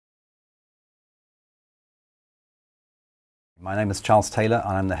My name is Charles Taylor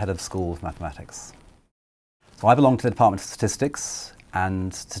and I'm the head of School of Mathematics. So I belong to the Department of Statistics,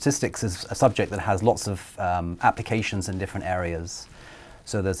 and statistics is a subject that has lots of applications in different areas.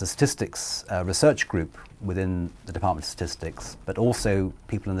 So there's a statistics research group within the Department of Statistics, but also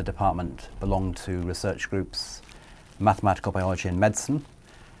people in the department belong to research groups, mathematical biology and medicine,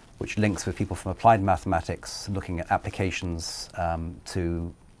 which links with people from applied mathematics looking at applications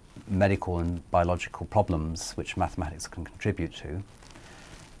to medical and biological problems which mathematics can contribute to.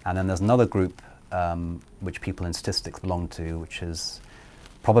 And then there's another group which people in statistics belong to, which is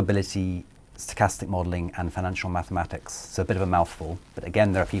probability, stochastic modelling and financial mathematics. So a bit of a mouthful, but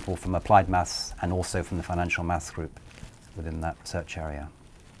again there are people from applied maths and also from the financial maths group within that research area.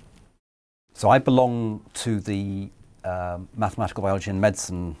 So I belong to the mathematical biology and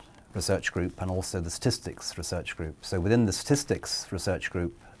medicine research group and also the statistics research group. So within the statistics research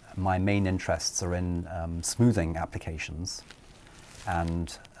group, my main interests are in smoothing applications.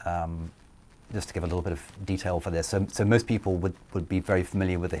 And just to give a little bit of detail for this, so most people would be very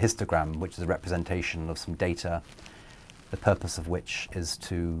familiar with a histogram, which is a representation of some data, the purpose of which is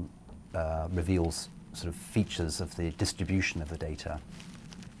to reveal sort of features of the distribution of the data.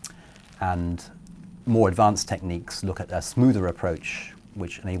 And more advanced techniques look at a smoother approach,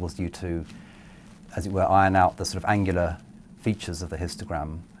 which enables you to, as it were, iron out the sort of angular features of the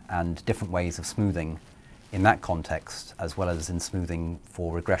histogram and different ways of smoothing in that context, as well as in smoothing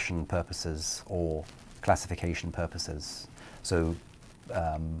for regression purposes or classification purposes. So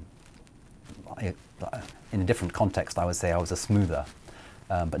in a different context, I would say I was a smoother,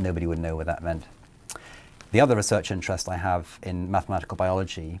 but nobody would know what that meant. The other research interest I have in mathematical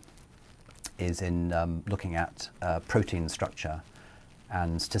biology is in looking at protein structure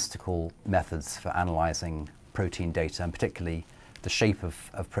and statistical methods for analyzing protein data, and particularly the shape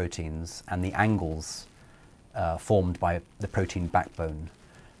of proteins and the angles formed by the protein backbone.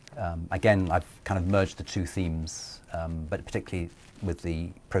 Again, I've kind of merged the two themes, but particularly with the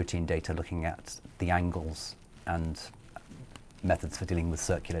protein data, looking at the angles and methods for dealing with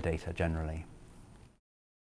circular data generally.